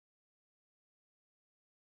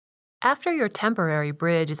After your temporary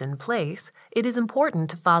bridge is in place, it is important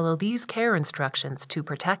to follow these care instructions to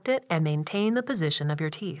protect it and maintain the position of your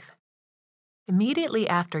teeth. Immediately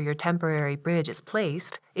after your temporary bridge is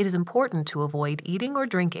placed, it is important to avoid eating or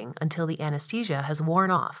drinking until the anesthesia has worn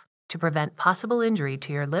off to prevent possible injury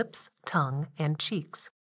to your lips, tongue, and cheeks.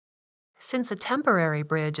 Since a temporary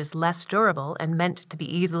bridge is less durable and meant to be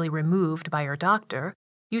easily removed by your doctor,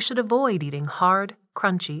 you should avoid eating hard,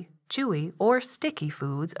 crunchy, chewy, or sticky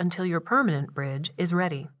foods until your permanent bridge is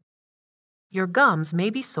ready. Your gums may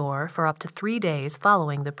be sore for up to 3 days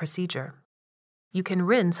following the procedure. You can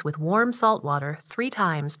rinse with warm salt water 3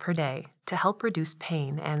 times per day to help reduce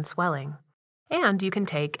pain and swelling. And you can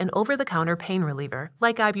take an over-the-counter pain reliever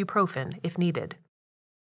like ibuprofen if needed.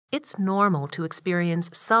 It's normal to experience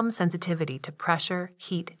some sensitivity to pressure,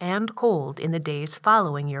 heat, and cold in the days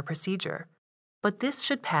following your procedure, but this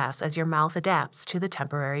should pass as your mouth adapts to the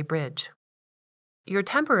temporary bridge. Your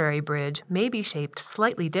temporary bridge may be shaped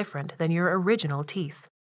slightly different than your original teeth.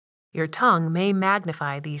 Your tongue may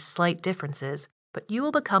magnify these slight differences, but you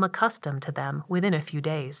will become accustomed to them within a few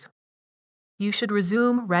days. You should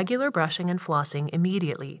resume regular brushing and flossing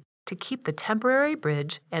immediately to keep the temporary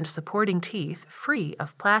bridge and supporting teeth free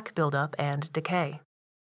of plaque buildup and decay.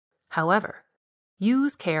 However,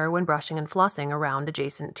 use care when brushing and flossing around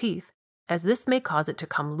adjacent teeth, as this may cause it to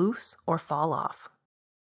come loose or fall off.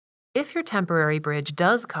 If your temporary bridge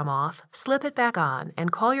does come off, slip it back on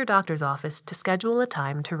and call your doctor's office to schedule a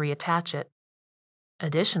time to reattach it.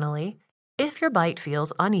 Additionally, if your bite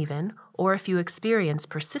feels uneven or if you experience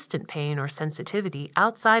persistent pain or sensitivity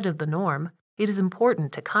outside of the norm, it is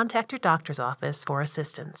important to contact your doctor's office for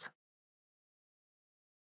assistance.